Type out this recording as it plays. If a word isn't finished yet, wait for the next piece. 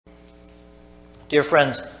Dear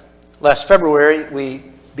friends, last February we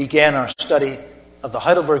began our study of the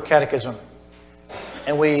Heidelberg Catechism.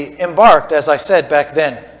 And we embarked, as I said back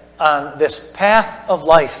then, on this path of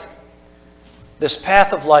life. This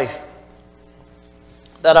path of life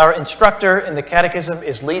that our instructor in the Catechism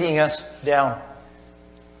is leading us down.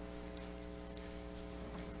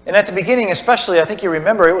 And at the beginning especially, I think you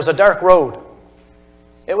remember, it was a dark road.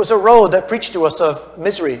 It was a road that preached to us of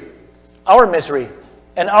misery,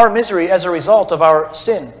 and our misery as a result of our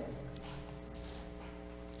sin.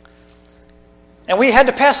 And we had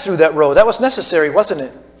to pass through that road. That was necessary, wasn't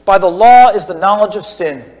it? By the law is the knowledge of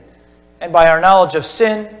sin. And by our knowledge of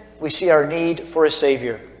sin, we see our need for a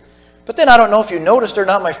Savior. But then I don't know if you noticed or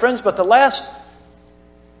not, my friends, but the last,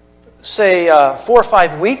 say, 4 or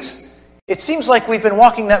 5 weeks, it seems like we've been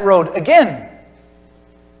walking that road again.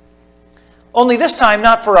 Only this time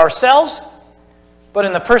not for ourselves, but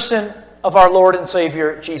in the person of our Lord and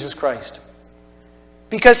Savior, Jesus Christ.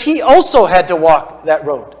 Because He also had to walk that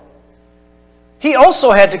road. He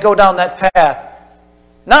also had to go down that path,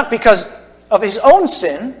 not because of His own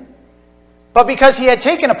sin, but because He had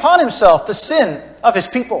taken upon Himself the sin of His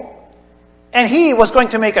people. And He was going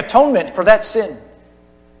to make atonement for that sin.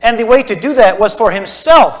 And the way to do that was for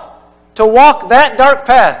Himself to walk that dark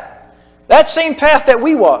path, that same path that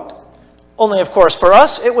we walked. Only, of course, for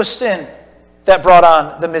us, it was sin that brought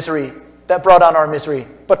on the misery, that brought on our misery.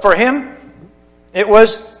 But for Him, it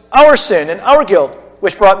was our sin and our guilt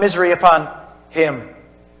which brought misery upon Him.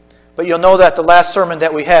 But you'll know that the last sermon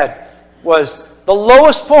that we had was the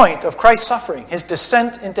lowest point of Christ's suffering, His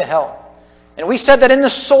descent into hell. And we said that in the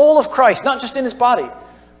soul of Christ, not just in His body,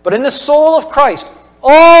 but in the soul of Christ,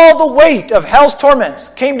 all the weight of hell's torments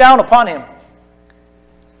came down upon Him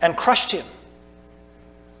and crushed Him.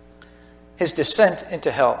 His descent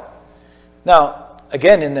into hell. Now,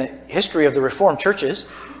 again, in the history of the Reformed churches,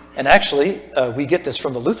 and actually we get this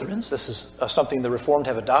from the Lutherans. This is something the Reformed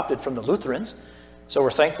have adopted from the Lutherans, so we're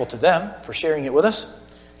thankful to them for sharing it with us,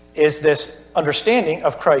 is this understanding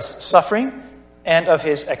of Christ's suffering and of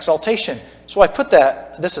His exaltation. So I put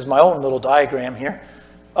that, this is my own little diagram here,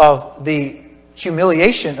 of the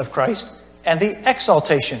humiliation of Christ and the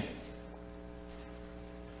exaltation.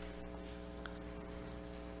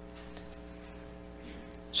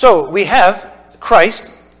 So we have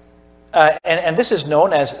Christ, and this is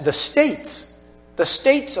known as the states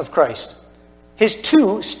of Christ. His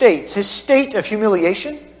two states, His state of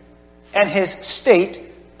humiliation and His state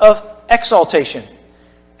of exaltation.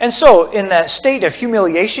 And so in that state of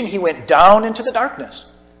humiliation, He went down into the darkness.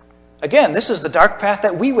 Again, this is the dark path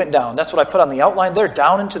that we went down. That's what I put on the outline there,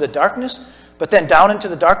 down into the darkness, but then down into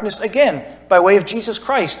the darkness again by way of Jesus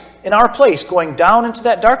Christ in our place, going down into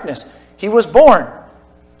that darkness. He was born.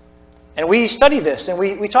 And we study this, and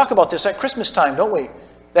we talk about this at Christmas time, don't we?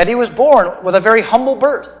 That He was born with a very humble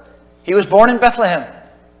birth. He was born in Bethlehem.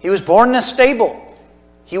 He was born in a stable.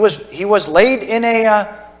 He was laid in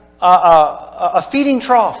a feeding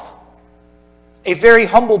trough. A very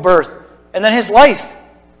humble birth. And then His life.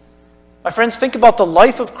 My friends, think about the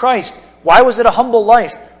life of Christ. Why was it a humble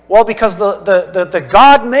life? Well, because the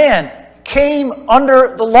God-man came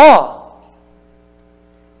under the law.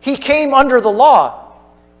 He came under the law.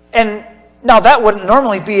 And now that wouldn't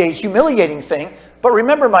normally be a humiliating thing, but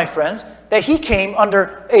remember, my friends, that He came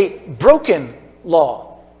under a broken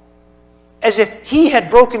law. As if He had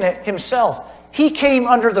broken it Himself. He came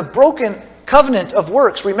under the broken covenant of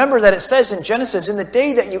works. Remember that it says in Genesis, in the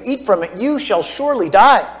day that you eat from it, you shall surely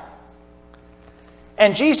die.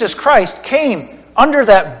 And Jesus Christ came under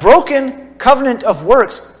that broken covenant of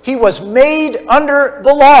works. He was made under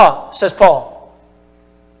the law, says Paul.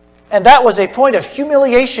 And that was a point of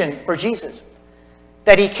humiliation for Jesus.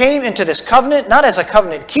 That He came into this covenant, not as a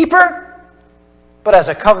covenant keeper, but as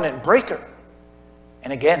a covenant breaker.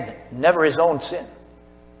 And again, never His own sin,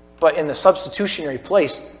 but in the substitutionary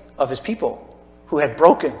place of His people who had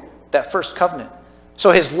broken that first covenant.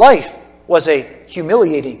 So His life was a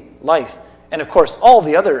humiliating life. And of course, all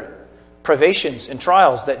the other privations and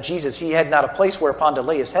trials that Jesus, He had not a place whereupon to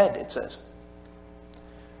lay His head, it says.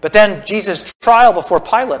 But then Jesus' trial before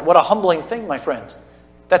Pilate, what a humbling thing, my friends.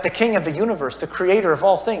 That the King of the universe, the Creator of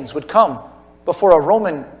all things, would come before a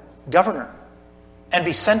Roman governor and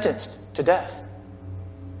be sentenced to death.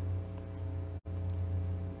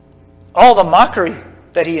 All the mockery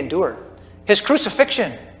that He endured. His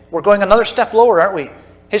crucifixion, we're going another step lower, aren't we?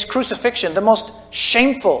 His crucifixion, the most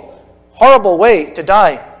shameful, horrible way to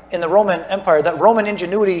die in the Roman Empire that Roman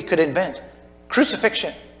ingenuity could invent.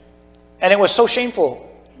 Crucifixion. And it was so shameful,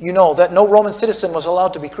 you know, that no Roman citizen was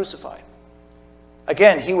allowed to be crucified.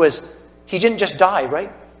 Again, he didn't just die,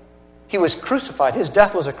 right? He was crucified. His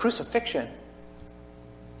death was a crucifixion.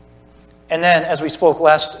 And then, as we spoke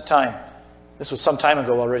last time, this was some time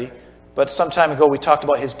ago already, but some time ago we talked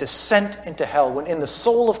about his descent into hell, when in the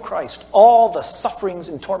soul of Christ, all the sufferings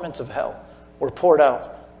and torments of hell were poured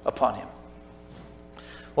out upon him.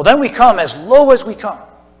 Well, then we come as low as we come.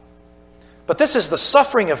 But this is the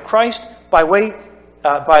suffering of Christ by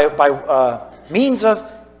means of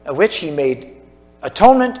which he made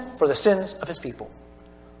atonement for the sins of his people.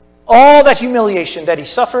 All that humiliation that he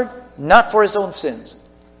suffered, not for his own sins,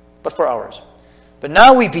 but for ours. But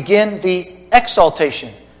now we begin the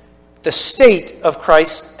exaltation, the state of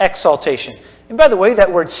Christ's exaltation. And by the way,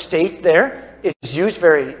 that word state there is used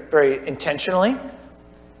very, very intentionally.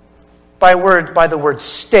 By the word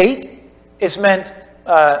state is meant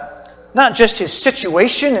not just his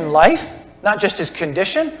situation in life, not just his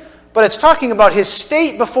condition, but it's talking about his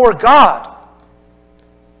state before God.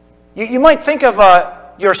 You might think of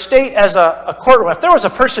your state as a courtroom. If there was a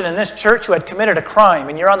person in this church who had committed a crime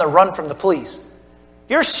and you're on the run from the police,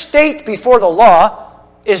 your state before the law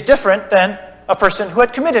is different than a person who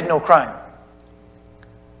had committed no crime.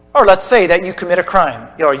 Or let's say that you commit a crime,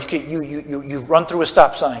 or you run through a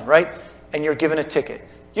stop sign, right? And you're given a ticket.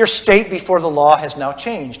 Your state before the law has now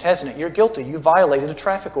changed, hasn't it? You're guilty. You violated a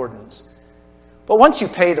traffic ordinance. But once you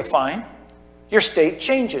pay the fine, your state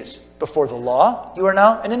changes. Before the law, you are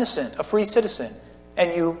now an innocent, a free citizen,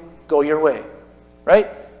 and you go your way, right?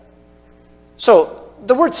 So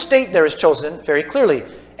the word state there is chosen very clearly.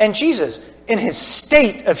 And Jesus, in his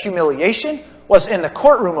state of humiliation, was in the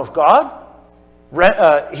courtroom of God.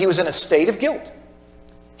 He was in a state of guilt.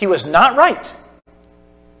 He was not right.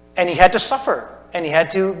 And he had to suffer. And he had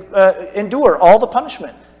to endure all the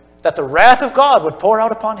punishment that the wrath of God would pour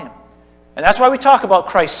out upon him. And that's why we talk about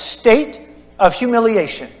Christ's state of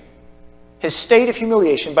humiliation. His state of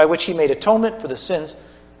humiliation by which he made atonement for the sins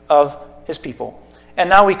of his people. And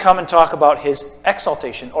now we come and talk about his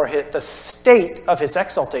exaltation, or the state of his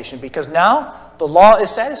exaltation, because now the law is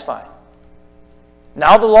satisfied.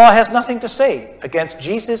 Now the law has nothing to say against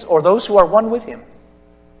Jesus or those who are one with him.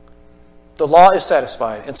 The law is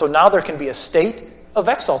satisfied. And so now there can be a state of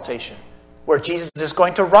exaltation where Jesus is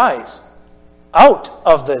going to rise out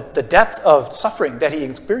of the depth of suffering that he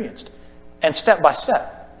experienced. And step by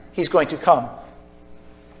step, he's going to come.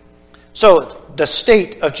 So the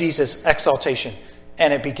state of Jesus' exaltation.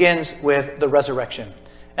 And it begins with the resurrection.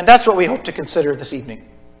 And that's what we hope to consider this evening.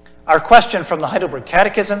 Our question from the Heidelberg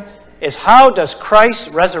Catechism is, how does Christ's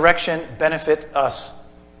resurrection benefit us?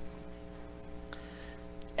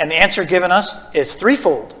 And the answer given us is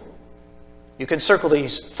threefold. You can circle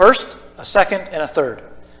these: first, a second, and a third.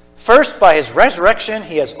 First, by his resurrection,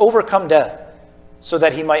 he has overcome death, so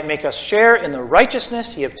that he might make us share in the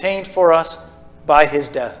righteousness he obtained for us by his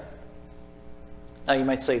death. Now you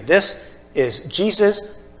might say, this is Jesus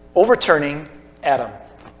overturning Adam.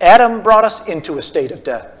 Adam brought us into a state of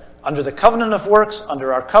death. Under the covenant of works,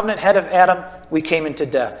 under our covenant head of Adam, we came into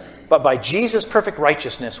death. But by Jesus' perfect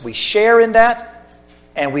righteousness, we share in that,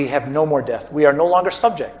 and we have no more death. We are no longer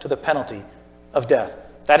subject to the penalty of death.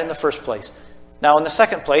 That in the first place. Now in the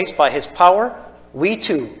second place, by his power, we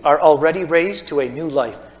too are already raised to a new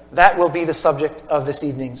life. That will be the subject of this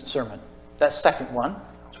evening's sermon. That second one,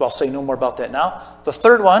 so I'll say no more about that now. The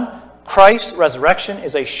third one, Christ's resurrection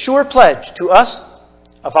is a sure pledge to us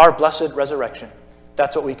of our blessed resurrection.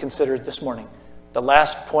 That's what we considered this morning. The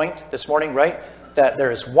last point this morning, right? That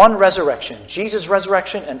there is one resurrection. Jesus'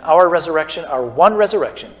 resurrection and our resurrection are one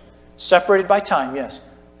resurrection. Separated by time, yes.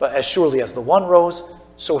 But as surely as the one rose,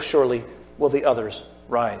 so surely will the others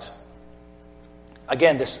rise.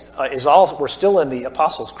 Again, this is all, we're still in the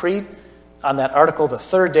Apostles' Creed. On that article, the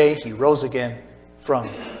third day he rose again from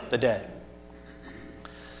the dead.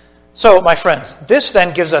 So, my friends, this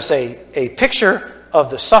then gives us a picture of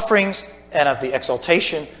the sufferings and of the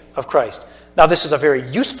exaltation of Christ. Now, this is a very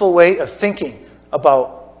useful way of thinking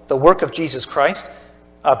about the work of Jesus Christ,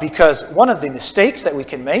 because one of the mistakes that we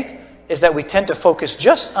can make is that we tend to focus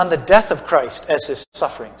just on the death of Christ as his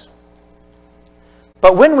sufferings.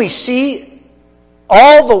 But when we see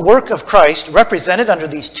all the work of Christ represented under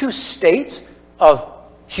these two states of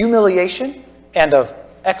humiliation and of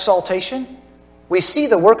exaltation, we see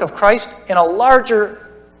the work of Christ in a larger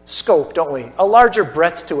scope, don't we? A larger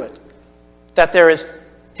breadth to it. That there is,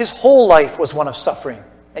 his whole life was one of suffering.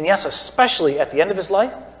 And yes, especially at the end of his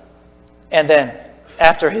life. And then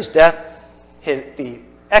after his death, the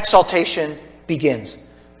exaltation begins.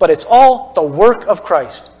 But it's all the work of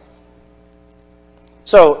Christ.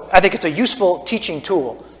 So I think it's a useful teaching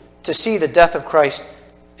tool to see the death of Christ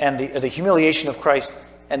and the humiliation of Christ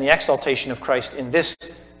and the exaltation of Christ in this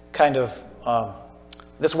kind of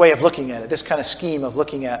this way of looking at it, this kind of scheme of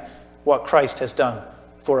looking at what Christ has done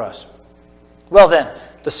for us. Well then,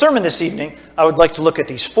 the sermon this evening, I would like to look at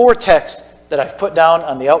these 4 texts that I've put down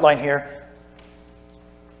on the outline here.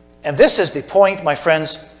 And this is the point, my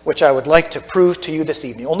friends, which I would like to prove to you this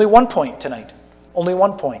evening. Only one point tonight. Only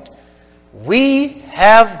one point. We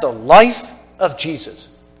have the life of Jesus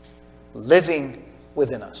living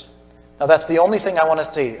within us. Now that's the only thing I want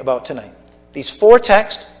to say about tonight. These 4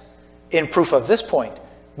 texts, in proof of this point,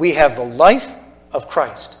 we have the life of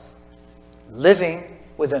Christ living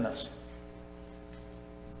within us.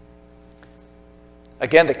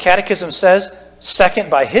 Again, the Catechism says, second,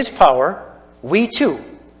 by his power, we too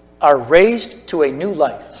are raised to a new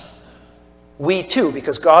life. We too,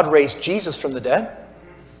 because God raised Jesus from the dead,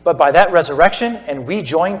 but by that resurrection and we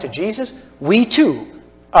join to Jesus, we too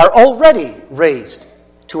are already raised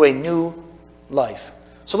to a new life.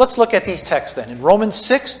 So let's look at these texts then. In Romans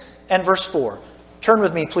 6 and verse 4. Turn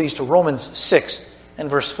with me, please, to Romans 6 and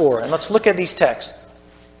verse 4. And let's look at these texts.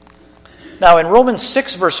 Now, in Romans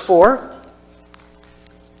 6, verse 4,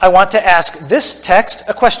 I want to ask this text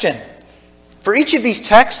a question. For each of these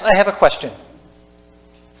texts, I have a question.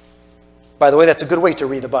 By the way, that's a good way to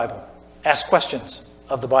read the Bible. Ask questions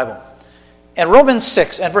of the Bible. In Romans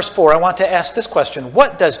 6 and verse 4, I want to ask this question.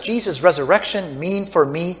 What does Jesus' resurrection mean for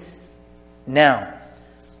me now?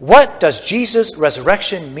 What does Jesus'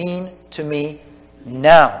 resurrection mean to me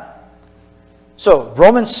now? So,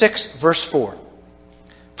 Romans 6, verse 4.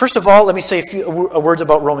 First of all, let me say a few words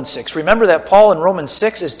about Romans 6. Remember that Paul in Romans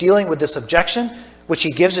 6 is dealing with this objection, which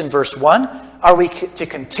he gives in verse 1. Are we to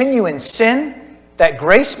continue in sin that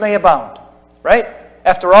grace may abound? Right?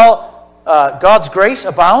 After all, God's grace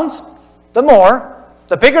abounds.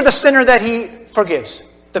 The bigger the sinner that he forgives,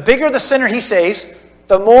 the bigger the sinner he saves,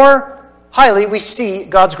 the more highly we see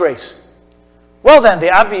God's grace. Well then, the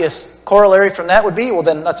obvious corollary from that would be, well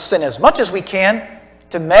then let's sin as much as we can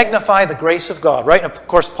to magnify the grace of God, right? And of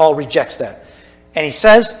course, Paul rejects that. And he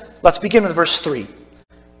says, let's begin with verse 3.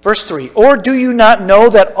 Verse 3, or do you not know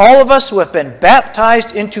that all of us who have been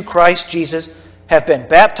baptized into Christ Jesus have been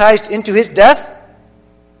baptized into his death?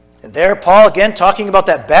 And there, Paul again talking about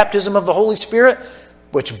that baptism of the Holy Spirit,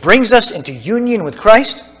 which brings us into union with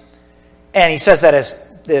Christ. And he says that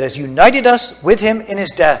has united us with him in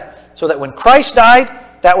his death. So that when Christ died,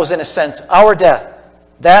 that was in a sense our death.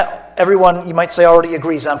 That everyone, you might say, already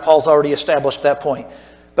agrees on. Paul's already established that point.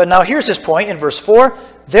 But now here's his point in verse 4.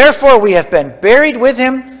 Therefore we have been buried with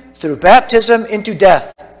him through baptism into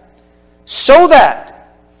death, so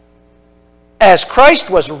that as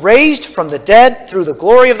Christ was raised from the dead through the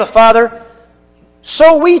glory of the Father,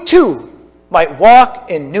 so we too might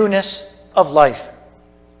walk in newness of life.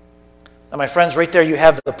 Now, my friends, right there you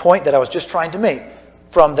have the point that I was just trying to make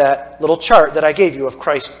from that little chart that I gave you of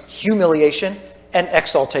Christ's humiliation and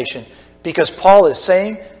exaltation. Because Paul is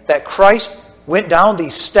saying that Christ went down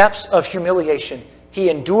these steps of humiliation. He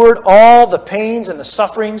endured all the pains and the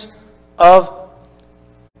sufferings that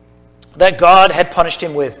God had punished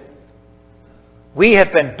him with. We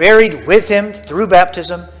have been buried with him through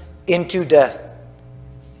baptism into death.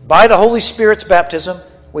 By the Holy Spirit's baptism,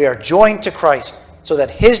 we are joined to Christ, so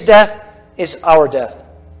that his death is our death.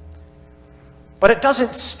 But it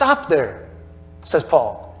doesn't stop there, says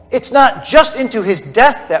Paul. It's not just into his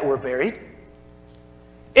death that we're buried.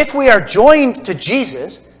 If we are joined to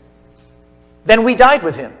Jesus, then we died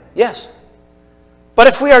with him, yes. But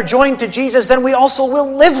if we are joined to Jesus, then we also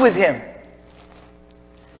will live with him.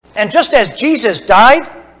 And just as Jesus died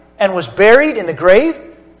and was buried in the grave,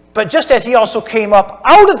 but just as he also came up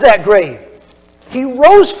out of that grave, he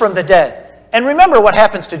rose from the dead. And remember, what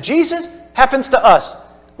happens to Jesus happens to us.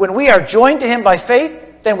 When we are joined to him by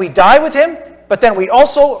faith, then we die with him, but then we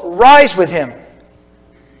also rise with him.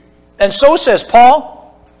 And so says Paul,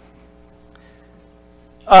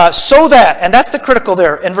 so that, and that's the critical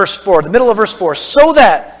there in verse 4, the middle of verse 4, so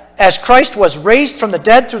that as Christ was raised from the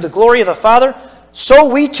dead through the glory of the Father, so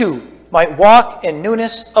we too might walk in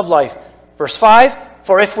newness of life. Verse 5,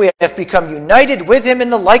 for if we have become united with him in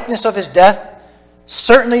the likeness of his death,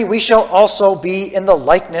 certainly we shall also be in the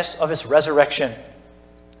likeness of his resurrection.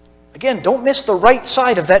 Again, don't miss the right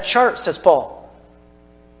side of that chart, says Paul.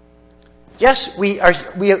 Yes, we are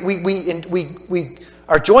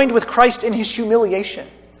joined with Christ in his humiliation.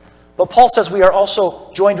 But Paul says we are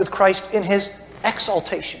also joined with Christ in his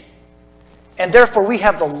exaltation. And therefore we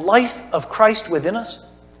have the life of Christ within us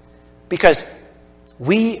because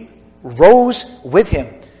we rose with him.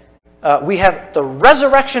 We have the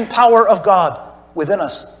resurrection power of God within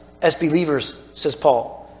us as believers, says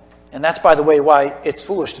Paul. And that's, by the way, why it's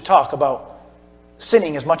foolish to talk about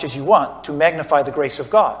sinning as much as you want to magnify the grace of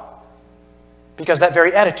God. Because that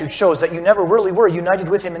very attitude shows that you never really were united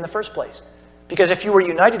with him in the first place. Because if you were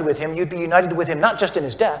united with him, you'd be united with him not just in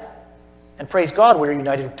his death, and praise God we're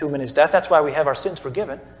united to him in his death. That's why we have our sins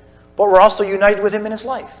forgiven. But we're also united with him in his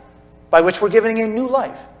life, by which we're given a new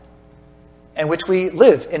life, and which we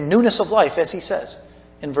live in newness of life, as he says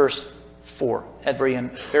in verse 4, at the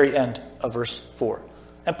very end of verse 4.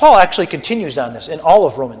 And Paul actually continues on this in all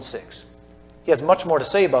of Romans 6. He has much more to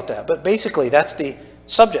say about that, but basically that's the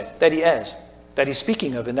subject that he's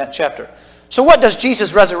speaking of in that chapter. So what does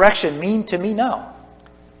Jesus' resurrection mean to me now?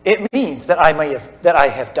 It means that I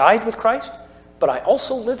have died with Christ, but I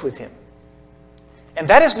also live with him. And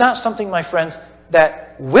that is not something, my friends,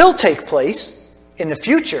 that will take place in the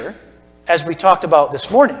future, as we talked about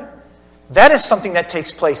this morning. That is something that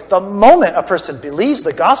takes place the moment a person believes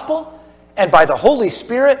the gospel and by the Holy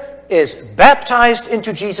Spirit is baptized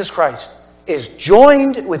into Jesus Christ, is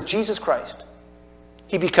joined with Jesus Christ.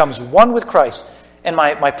 He becomes one with Christ. And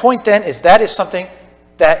my point then is that is something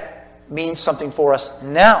that means something for us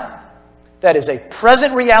now. That is a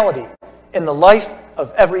present reality in the life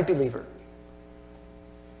of every believer.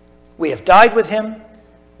 We have died with him.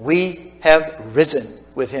 We have risen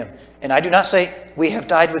with him. And I do not say we have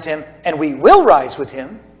died with him and we will rise with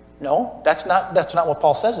him. No, that's not what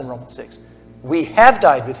Paul says in Romans 6. We have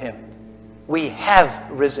died with him. We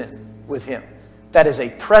have risen with him. That is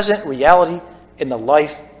a present reality in the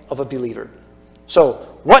life of a believer. So,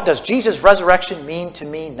 what does Jesus' resurrection mean to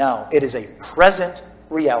me now? It is a present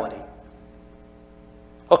reality.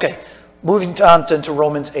 Okay, moving on to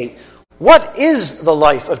Romans 8. What is the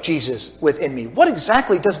life of Jesus within me? What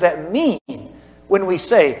exactly does that mean when we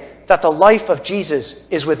say that the life of Jesus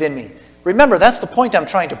is within me? Remember, that's the point I'm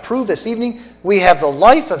trying to prove this evening. We have the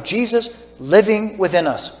life of Jesus living within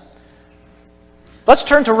us. Let's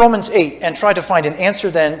turn to Romans 8 and try to find an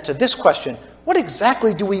answer then to this question. What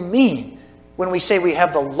exactly do we mean when we say we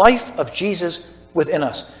have the life of Jesus within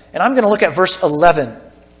us? And I'm going to look at verse 11.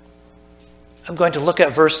 I'm going to look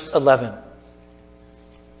at verse 11.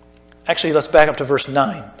 Actually, let's back up to verse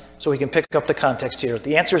 9 so we can pick up the context here.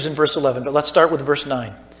 The answer is in verse 11, but let's start with verse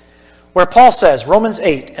 9, where Paul says, Romans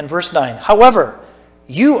 8 and verse 9, however,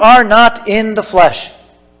 you are not in the flesh,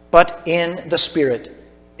 but in the Spirit,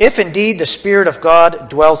 if indeed the Spirit of God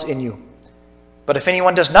dwells in you. But if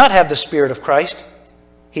anyone does not have the Spirit of Christ,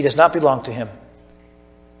 he does not belong to him.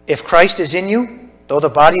 If Christ is in you, though the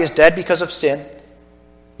body is dead because of sin,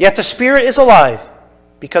 yet the Spirit is alive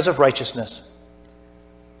because of righteousness.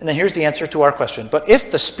 And then here's the answer to our question. But if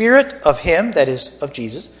the Spirit of him, that is, of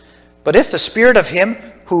Jesus, but if the Spirit of him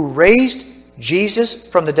who raised Jesus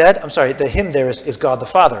from the dead, the him there is God the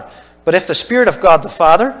Father. But if the Spirit of God the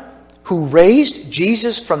Father, who raised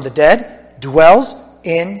Jesus from the dead, dwells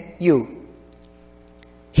in you,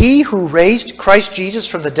 he who raised Christ Jesus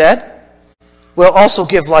from the dead will also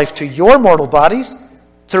give life to your mortal bodies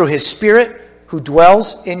through his Spirit who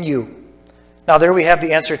dwells in you. Now there we have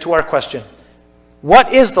the answer to our question.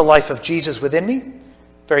 What is the life of Jesus within me?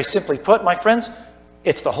 Very simply put, my friends,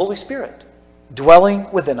 it's the Holy Spirit dwelling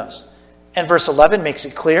within us. And verse 11 makes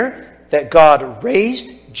it clear that God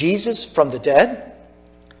raised Jesus from the dead,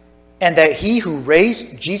 and that he who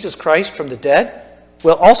raised Jesus Christ from the dead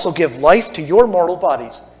will also give life to your mortal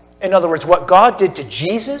bodies. In other words, what God did to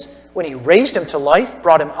Jesus when he raised him to life,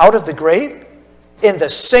 brought him out of the grave, in the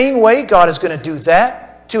same way God is going to do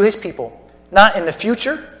that to his people. Not in the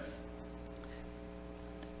future,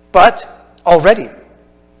 but already.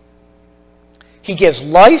 He gives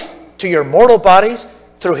life to your mortal bodies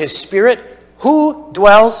through his Spirit who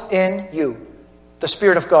dwells in you. The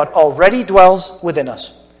Spirit of God already dwells within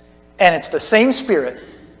us. And it's the same Spirit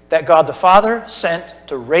that God the Father sent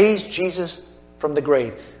to raise Jesus from the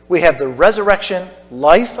grave. We have the resurrection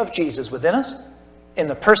life of Jesus within us in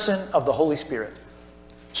the person of the Holy Spirit.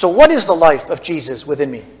 So what is the life of Jesus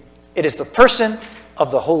within me? It is the person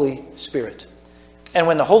of the Holy Spirit. And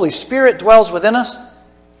when the Holy Spirit dwells within us,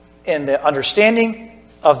 in the understanding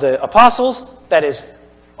of the apostles, that is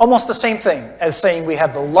almost the same thing as saying we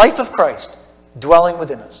have the life of Christ dwelling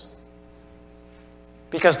within us.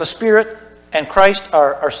 Because the Spirit and Christ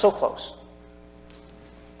are so close.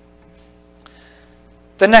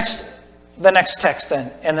 The next text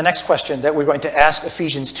then, and the next question that we're going to ask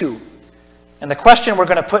Ephesians 2. And the question we're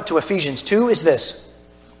going to put to Ephesians 2 is this.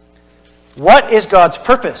 What is God's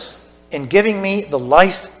purpose in giving me the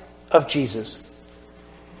life of Jesus?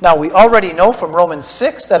 Now, we already know from Romans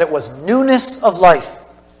 6 that it was newness of life.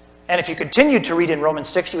 And if you continued to read in Romans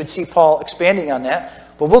 6, you would see Paul expanding on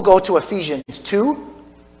that. But we'll go to Ephesians 2,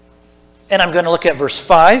 and I'm going to look at verse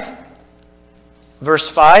 5. Verse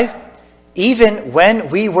 5, even when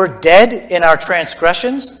we were dead in our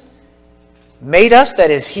transgressions, made us, that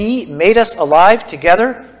is, he made us alive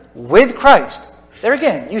together with Christ. There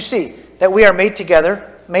again, you see that we are made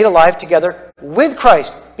alive together with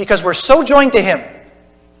Christ, because we're so joined to him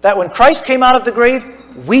that when Christ came out of the grave,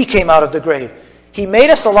 we came out of the grave. He made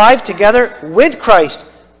us alive together with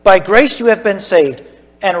Christ. By grace you have been saved,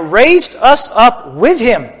 and raised us up with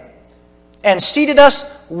him, and seated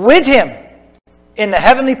us with him in the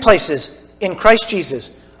heavenly places in Christ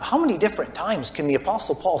Jesus. How many different times can the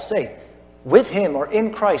Apostle Paul say with him or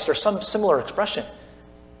in Christ or some similar expression?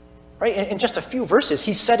 Right? In just a few verses,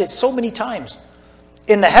 he said it so many times.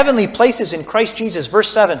 In the heavenly places in Christ Jesus, verse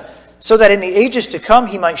 7, so that in the ages to come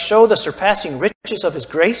he might show the surpassing riches of his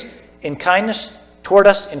grace in kindness toward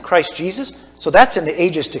us in Christ Jesus. So that's in the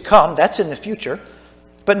ages to come. That's in the future.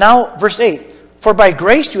 But now, verse 8, for by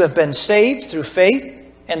grace you have been saved through faith,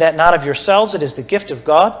 and that not of yourselves, it is the gift of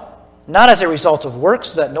God, not as a result of works,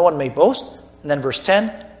 so that no one may boast. And then verse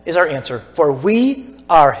 10 is our answer. For we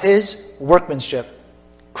are his workmanship,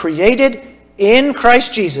 created in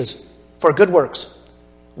Christ Jesus for good works,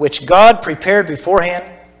 which God prepared beforehand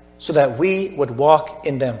so that we would walk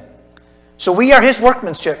in them. So we are his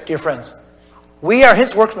workmanship, dear friends. We are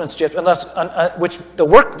his workmanship, which the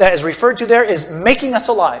work that is referred to there is making us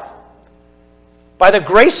alive. By the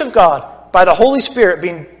grace of God, by the Holy Spirit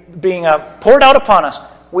being poured out upon us,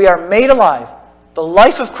 we are made alive. The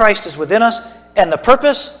life of Christ is within us, and the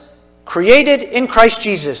purpose created in Christ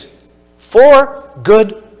Jesus for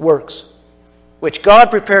good works, which God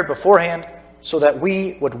prepared beforehand so that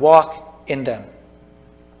we would walk in them.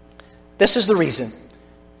 This is the reason.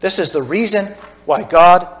 This is the reason why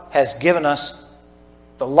God has given us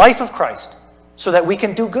the life of Christ, so that we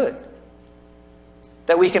can do good,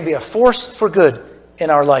 that we can be a force for good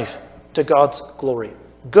in our life to God's glory.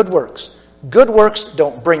 Good works. Good works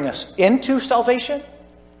don't bring us into salvation.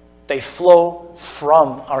 They flow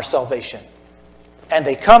from our salvation. And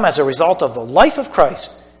they come as a result of the life of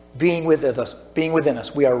Christ being within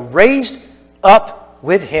us. We are raised up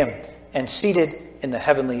with him and seated in the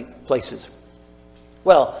heavenly places.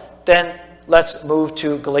 Well, then let's move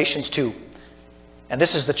to Galatians 2. And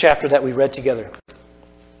this is the chapter that we read together.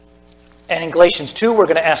 And in Galatians 2, we're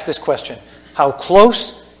going to ask this question. How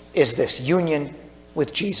close is this union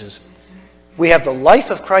with Jesus? We have the life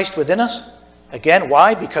of Christ within us. Again,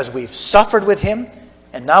 why? Because we've suffered with him,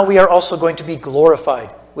 and now we are also going to be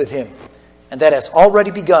glorified with him. And that has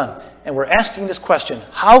already begun. And we're asking this question,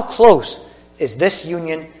 how close is this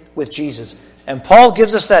union with Jesus? And Paul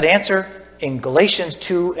gives us that answer in Galatians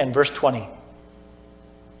 2 and verse 20.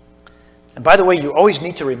 And by the way, you always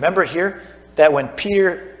need to remember here that when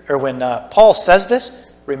Paul says this,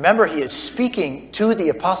 remember he is speaking to the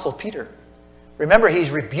Apostle Peter. Remember, he's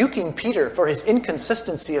rebuking Peter for his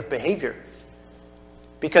inconsistency of behavior.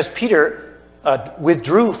 Because Peter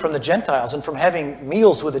withdrew from the Gentiles and from having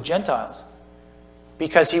meals with the Gentiles.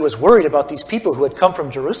 Because he was worried about these people who had come from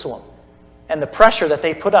Jerusalem. And the pressure that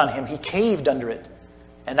they put on him, he caved under it.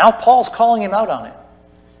 And now Paul's calling him out on it.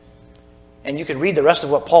 And you can read the rest of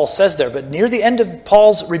what Paul says there. But near the end of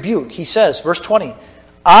Paul's rebuke, he says, verse 20,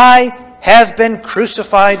 I have been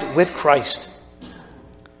crucified with Christ.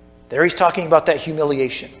 There he's talking about that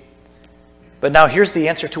humiliation. But now here's the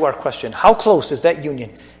answer to our question. How close is that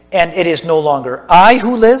union? And it is no longer I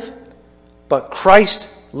who live, but Christ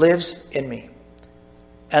lives in me.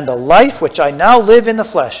 And the life which I now live in the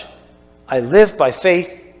flesh, I live by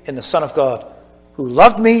faith in the Son of God, who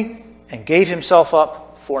loved me and gave himself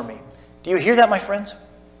up for me. Do you hear that, my friends?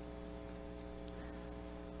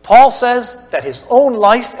 Paul says that his own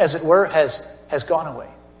life, as it were, has gone away.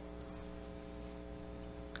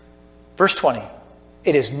 Verse 20,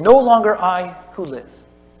 it is no longer I who live,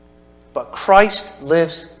 but Christ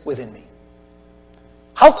lives within me.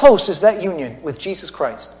 How close is that union with Jesus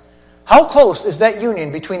Christ? How close is that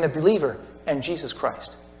union between the believer and Jesus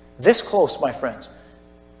Christ? This close, my friends,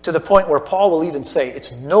 to the point where Paul will even say,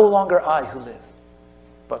 it's no longer I who live,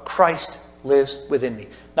 but Christ lives within me.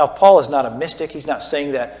 Now, Paul is not a mystic. He's not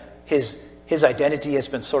saying that his identity has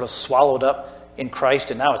been sort of swallowed up in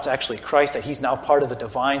Christ, and now it's actually Christ, that he's now part of the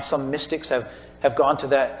divine. Some mystics have gone to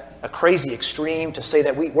that a crazy extreme to say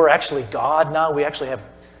that we're actually God now. We actually have,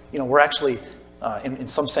 we're actually, in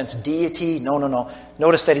some sense, deity. No.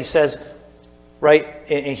 Notice that he says, right,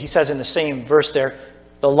 he says in the same verse there,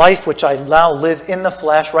 the life which I now live in the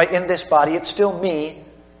flesh, right, in this body, it's still me,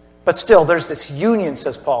 but still there's this union,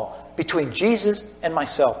 says Paul, between Jesus and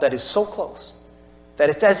myself that is so close that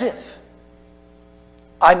it's as if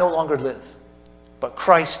I no longer live, but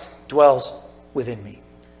Christ dwells within me.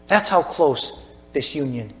 That's how close this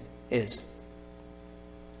union is.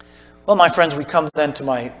 Well, my friends, we come then to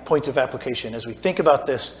my points of application as we think about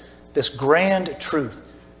this grand truth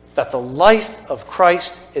that the life of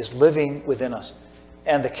Christ is living within us.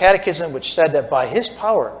 And the Catechism, which said that by his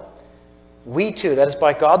power, we too, that is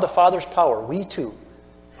by God the Father's power, we too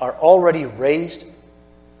are already raised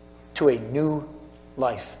to a new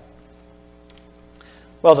life.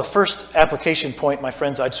 Well, the first application point, my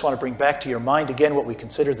friends, I just want to bring back to your mind again what we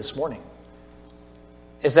considered this morning,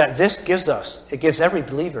 is that this gives us, it gives every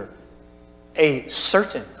believer a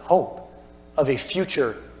certain hope of a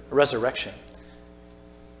future resurrection.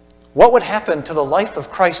 What would happen to the life of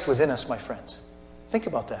Christ within us, my friends? Think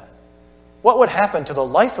about that. What would happen to the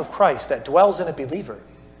life of Christ that dwells in a believer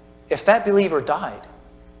if that believer died,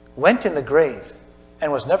 went in the grave,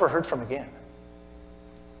 and was never heard from again?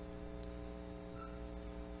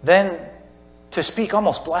 Then, to speak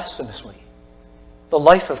almost blasphemously, the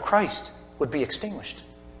life of Christ would be extinguished.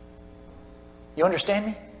 You understand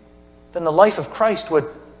me? Then the life of Christ would,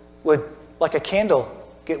 like a candle,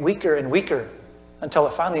 get weaker and weaker until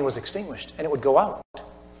it finally was extinguished, and it would go out.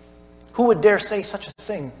 Who would dare say such a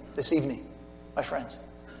thing this evening, my friends?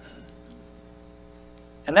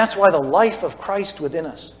 And that's why the life of Christ within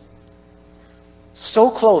us, so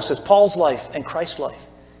close as Paul's life and Christ's life,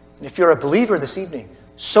 and if you're a believer this evening,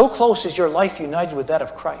 so close is your life united with that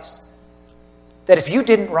of Christ, that if you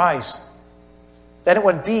didn't rise, then it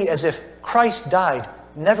would be as if Christ died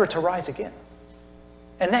never to rise again.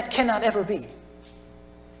 And that cannot ever be.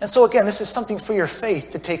 And so again, this is something for your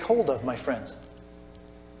faith to take hold of, my friends.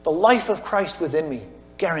 The life of Christ within me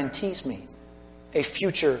guarantees me a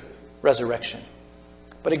future resurrection.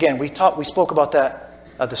 But again, we spoke about that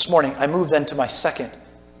this morning. I move then to my second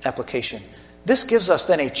application. This gives us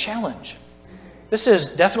then a challenge. This is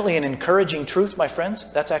definitely an encouraging truth, my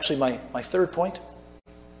friends. That's actually my third point.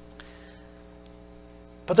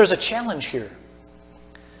 But there's a challenge here.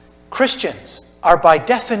 Christians are by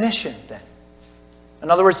definition then, in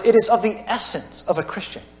other words, it is of the essence of a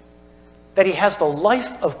Christian that he has the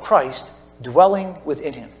life of Christ dwelling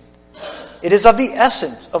within him. It is of the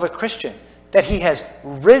essence of a Christian that he has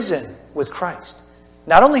risen with Christ.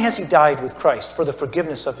 Not only has he died with Christ for the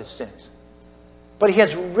forgiveness of his sins, but he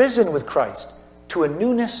has risen with Christ to a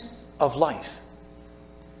newness of life.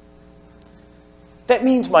 That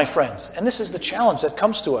means, my friends, and this is the challenge that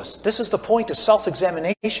comes to us, this is the point of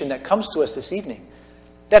self-examination that comes to us this evening,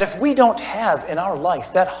 that if we don't have in our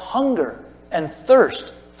life that hunger and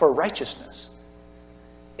thirst for righteousness,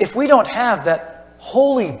 if we don't have that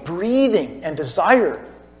holy breathing and desire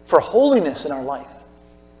for holiness in our life,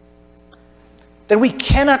 then we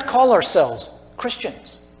cannot call ourselves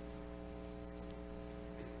Christians.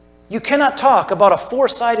 You cannot talk about a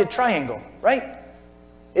four-sided triangle, right?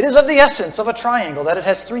 It is of the essence of a triangle that it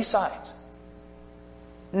has three sides.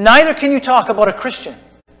 Neither can you talk about a Christian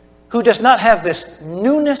who does not have this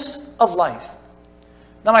newness of life.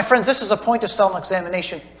 Now, my friends, this is a point of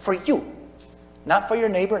self-examination for you. Not for your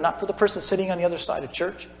neighbor, not for the person sitting on the other side of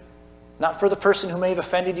church, not for the person who may have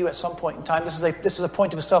offended you at some point in time. This is a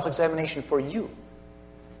point of a self-examination for you.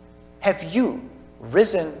 Have you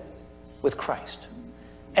risen with Christ?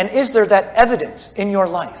 And is there that evidence in your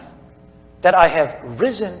life that I have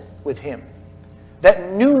risen with him?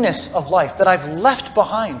 That newness of life, that I've left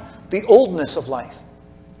behind the oldness of life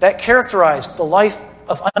that characterized the life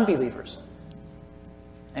of unbelievers.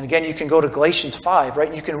 And again, you can go to Galatians 5,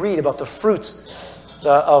 right? You can read about the fruits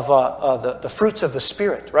the fruits of the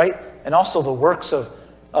Spirit, right? And also the works of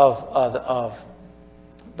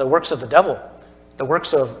the works of the devil, the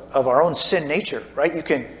works of our own sin nature, right?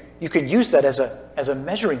 You can use that as a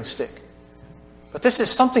measuring stick. But this is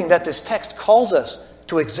something that this text calls us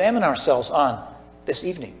to examine ourselves on this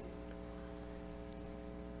evening.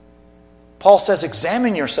 Paul says,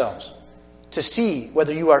 examine yourselves to see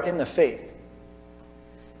whether you are in the faith.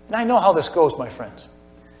 And I know how this goes, my friends.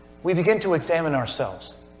 We begin to examine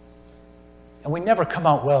ourselves, and we never come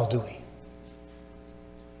out well, do we?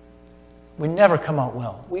 We never come out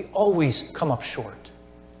well. We always come up short.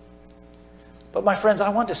 But my friends, I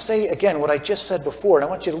want to say again what I just said before, and I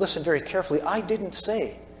want you to listen very carefully. I didn't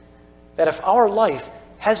say that if our life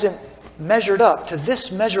hasn't measured up to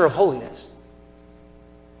this measure of holiness,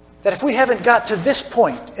 that if we haven't got to this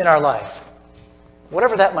point in our life,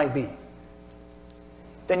 whatever that might be,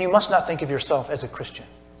 then you must not think of yourself as a Christian.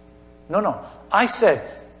 No. I said,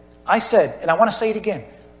 and I want to say it again,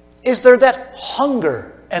 is there that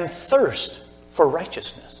hunger and thirst for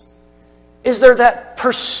righteousness? Is there that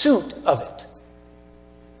pursuit of it?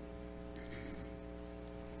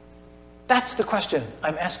 That's the question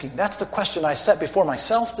I'm asking. That's the question I set before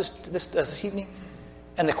myself this evening,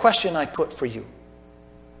 and the question I put for you.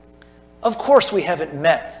 Of course we haven't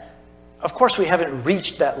met. Of course we haven't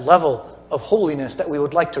reached that level of holiness that we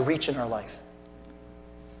would like to reach in our life.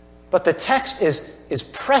 But the text is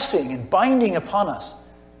pressing and binding upon us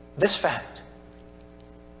this fact,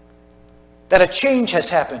 that a change has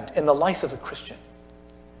happened in the life of a Christian.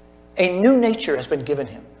 A new nature has been given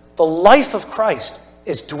him. The life of Christ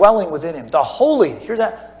is dwelling within him. The Holy, hear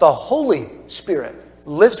that? The Holy Spirit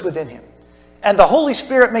lives within him. And the Holy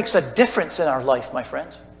Spirit makes a difference in our life, my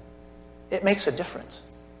friends. It makes a difference.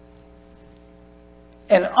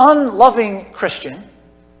 An unloving Christian,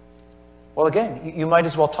 well, again, you might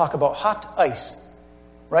as well talk about hot ice,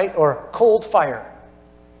 right? Or cold fire,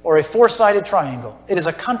 or a four-sided triangle. It is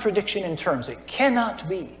a contradiction in terms. It cannot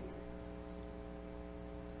be.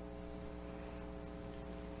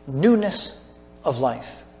 Newness of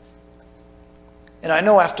life. And I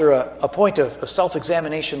know after a point of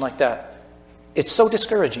self-examination like that, it's so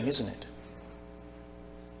discouraging, isn't it?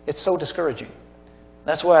 It's so discouraging.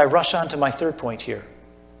 That's why I rush on to my third point here,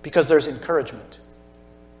 because there's encouragement.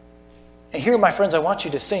 And here, my friends, I want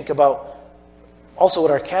you to think about also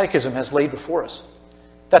what our catechism has laid before us,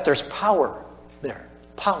 that there's power there.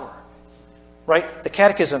 Power. Right? The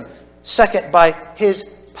catechism, second, by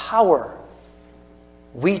his power,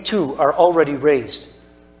 we too are already raised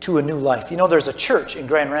to a new life. You know, there's a church in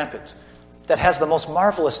Grand Rapids that has the most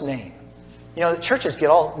marvelous name. You know, the churches get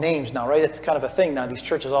all names now, right? It's kind of a thing now. These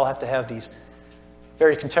churches all have to have these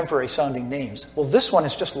very contemporary sounding names. Well, this one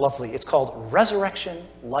is just lovely. It's called Resurrection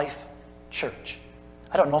Life Church.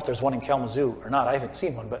 I don't know if there's one in Kalamazoo or not. I haven't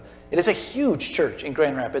seen one, but it is a huge church in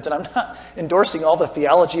Grand Rapids. And I'm not endorsing all the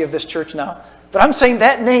theology of this church now, but I'm saying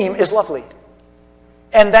that name is lovely.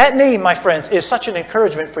 And that name, my friends, is such an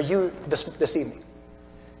encouragement for you this evening.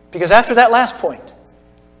 Because after that last point,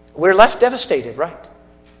 we're left devastated, right?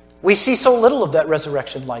 We see so little of that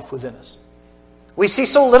resurrection life within us. We see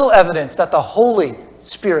so little evidence that the Holy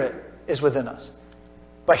Spirit is within us.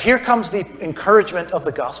 But here comes the encouragement of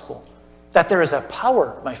the gospel, that there is a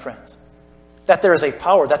power, my friends, that there is a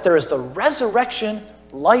power, that there is the resurrection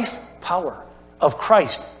life power of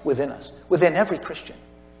Christ within us, within every Christian.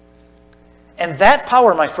 And that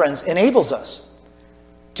power, my friends, enables us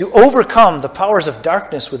to overcome the powers of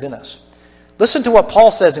darkness within us. Listen to what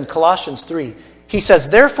Paul says in Colossians 3. He says,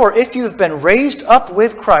 therefore, if you've been raised up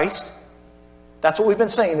with Christ, that's what we've been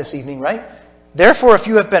saying this evening, right? Therefore, if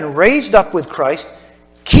you have been raised up with Christ,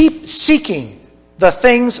 keep seeking the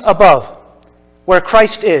things above, where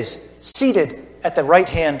Christ is, seated at the right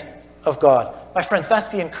hand of God. My friends, that's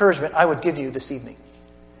the encouragement I would give you this evening.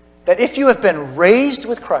 That if you have been raised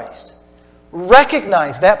with Christ,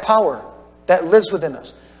 recognize that power that lives within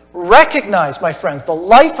us. Recognize, my friends, the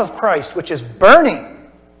life of Christ, which is burning,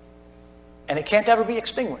 and it can't ever be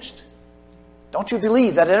extinguished. Don't you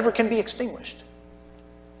believe that it ever can be extinguished?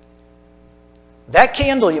 That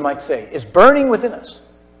candle, you might say, is burning within us.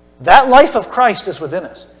 That life of Christ is within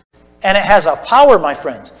us. And it has a power, my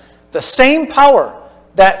friends, the same power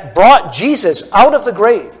that brought Jesus out of the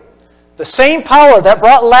grave, the same power that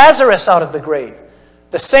brought Lazarus out of the grave,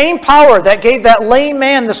 the same power that gave that lame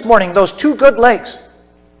man this morning those 2 good legs.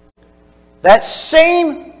 That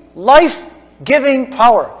same life-giving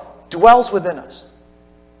power dwells within us.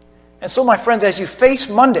 And so, my friends, as you face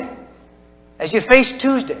Monday, as you face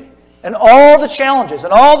Tuesday, and all the challenges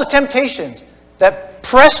and all the temptations that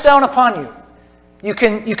press down upon you, you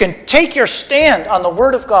can take your stand on the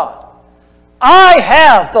Word of God. I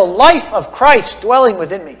have the life of Christ dwelling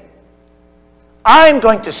within me. I'm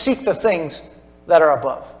going to seek the things that are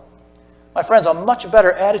above. My friends, a much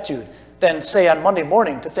better attitude than, say, on Monday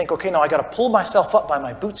morning to think, okay, now I got to pull myself up by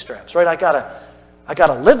my bootstraps, right? I got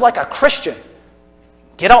to live like a Christian.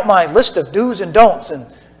 Get out my list of do's and don'ts.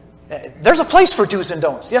 And there's a place for do's and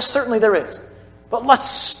don'ts. Yes, certainly there is. But let's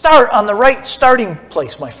start on the right starting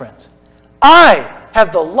place, my friends. I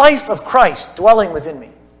have the life of Christ dwelling within me.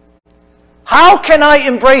 How can I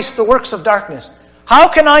embrace the works of darkness? How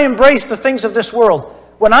can I embrace the things of this world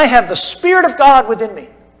when I have the Spirit of God within me?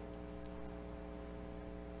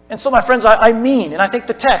 And so, my friends, I mean, and I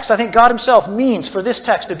think God Himself means for this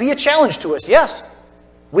text to be a challenge to us. Yes,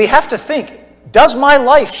 we have to think, does my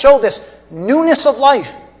life show this newness of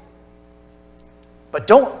life? But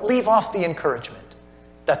don't leave off the encouragement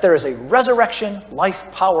that there is a resurrection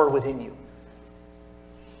life power within you.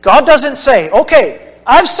 God doesn't say, okay,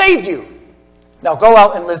 I've saved you. Now go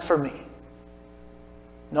out and live for me.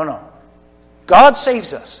 No. God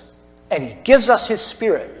saves us, and He gives us His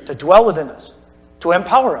Spirit to dwell within us, to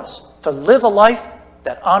empower us, to live a life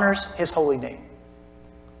that honors His holy name.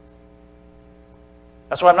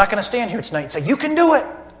 That's why I'm not going to stand here tonight and say, you can do it.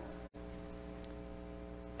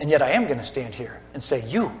 And yet I am going to stand here and say,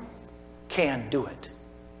 you can do it.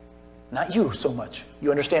 Not you so much. You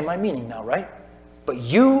understand my meaning now, right? But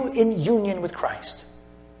you in union with Christ.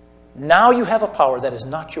 Now you have a power that is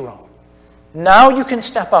not your own. Now you can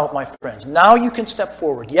step out, my friends. Now you can step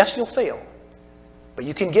forward. Yes, you'll fail, but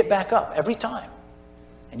you can get back up every time.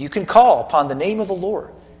 And you can call upon the name of the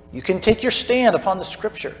Lord. You can take your stand upon the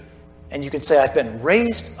Scripture, and you can say, I've been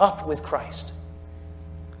raised up with Christ.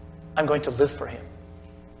 I'm going to live for him.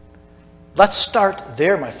 Let's start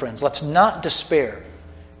there, my friends. Let's not despair.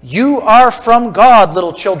 You are from God,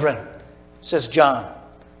 little children, says John.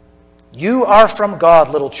 You are from God,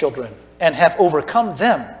 little children, and have overcome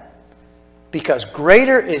them, because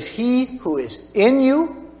greater is he who is in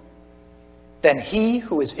you than he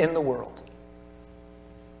who is in the world.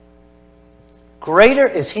 Greater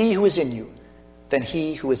is he who is in you than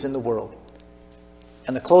he who is in the world.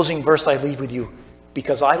 And the closing verse I leave with you,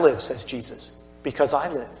 because I live, says Jesus, because I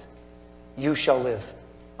live, you shall live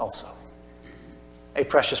also. A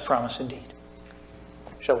precious promise indeed.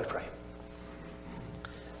 Shall we pray?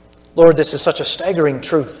 Lord, this is such a staggering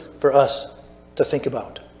truth for us to think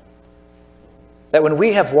about. That when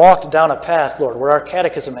we have walked down a path, Lord, where our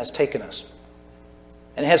catechism has taken us,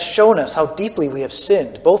 and has shown us how deeply we have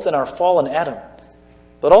sinned, both in our fallen Adam,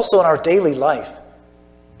 but also in our daily life,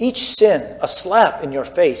 each sin a slap in your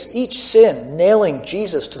face, each sin nailing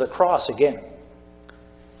Jesus to the cross again.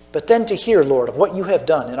 But then to hear, Lord, of what you have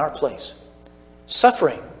done in our place,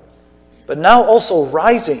 suffering, but now also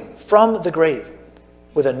rising from the grave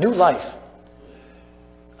with a new life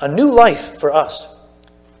for us,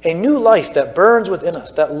 a new life that burns within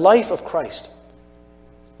us, that life of Christ.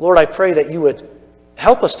 Lord, I pray that you would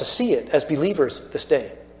help us to see it as believers this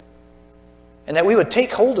day, and that we would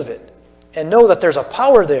take hold of it and know that there's a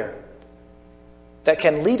power there that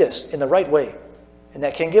can lead us in the right way, and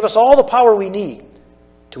that can give us all the power we need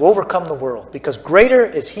to overcome the world, because greater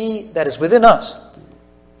is he that is within us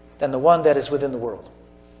than the one that is within the world.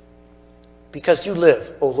 Because you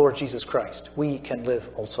live, O Lord Jesus Christ, we can live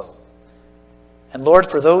also. And Lord,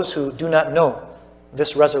 for those who do not know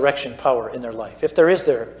this resurrection power in their life, if there is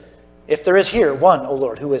here one, O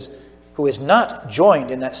Lord, who is not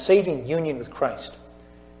joined in that saving union with Christ,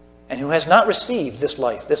 and who has not received this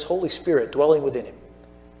life, this Holy Spirit dwelling within him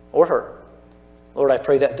or her, Lord, I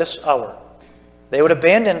pray that this hour they would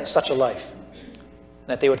abandon such a life, and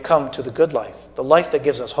that they would come to the good life, the life that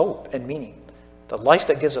gives us hope and meaning, the life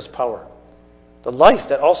that gives us power, the life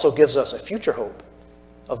that also gives us a future hope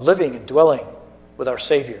of living and dwelling with our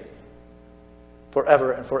Savior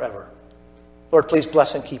forever and forever. Lord, please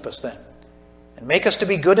bless and keep us then, and make us to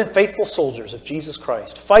be good and faithful soldiers of Jesus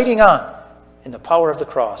Christ, fighting on in the power of the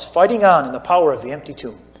cross, fighting on in the power of the empty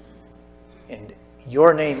tomb. In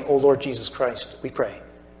your name, O Lord Jesus Christ, we pray.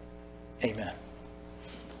 Amen.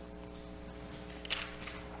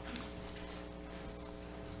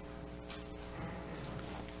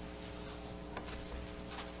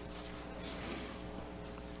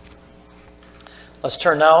 Let's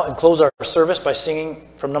turn now and close our service by singing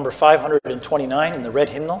from number 529 in the red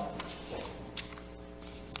hymnal.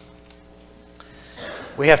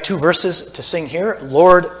 We have two verses to sing here.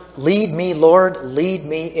 Lord, lead me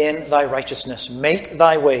in thy righteousness. Make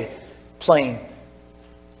thy way plain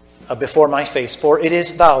before my face. For it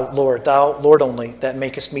is thou, Lord only, that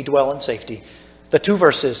makest me dwell in safety. The two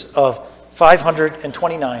verses of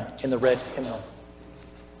 529 in the red hymnal.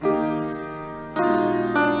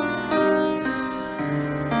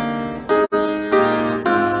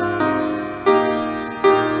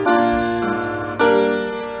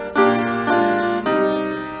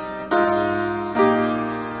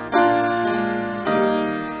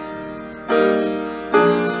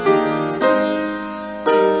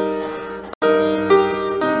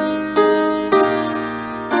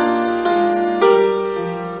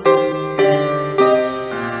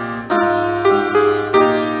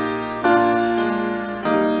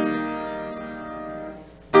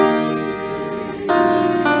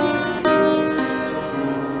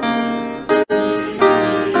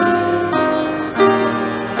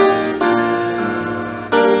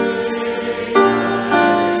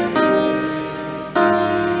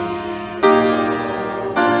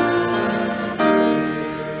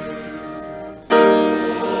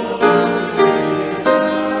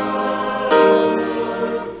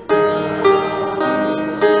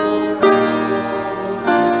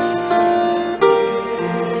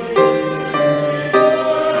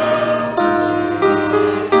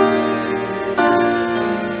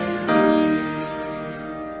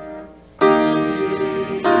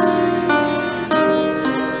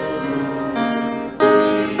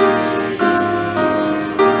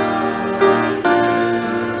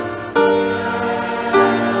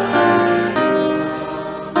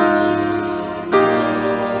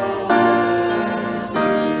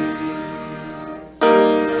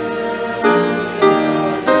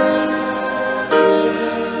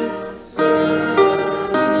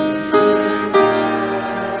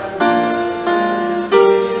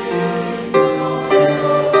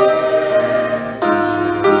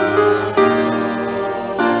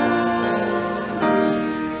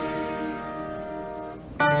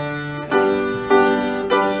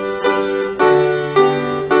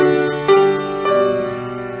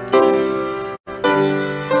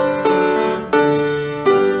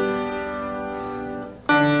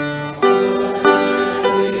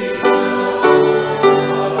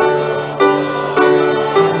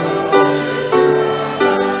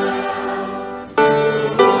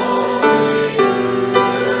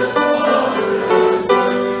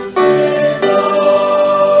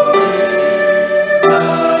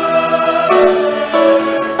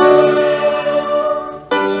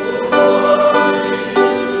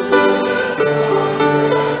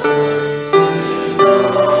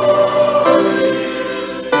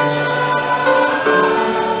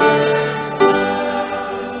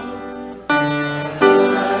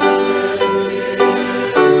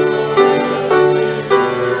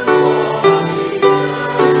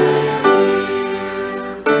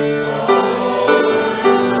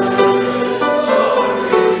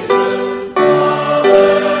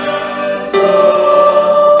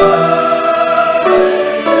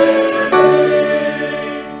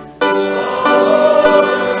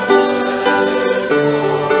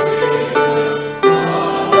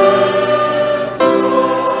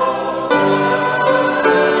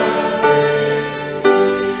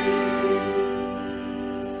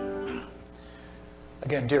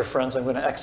 dear friends, I'm going to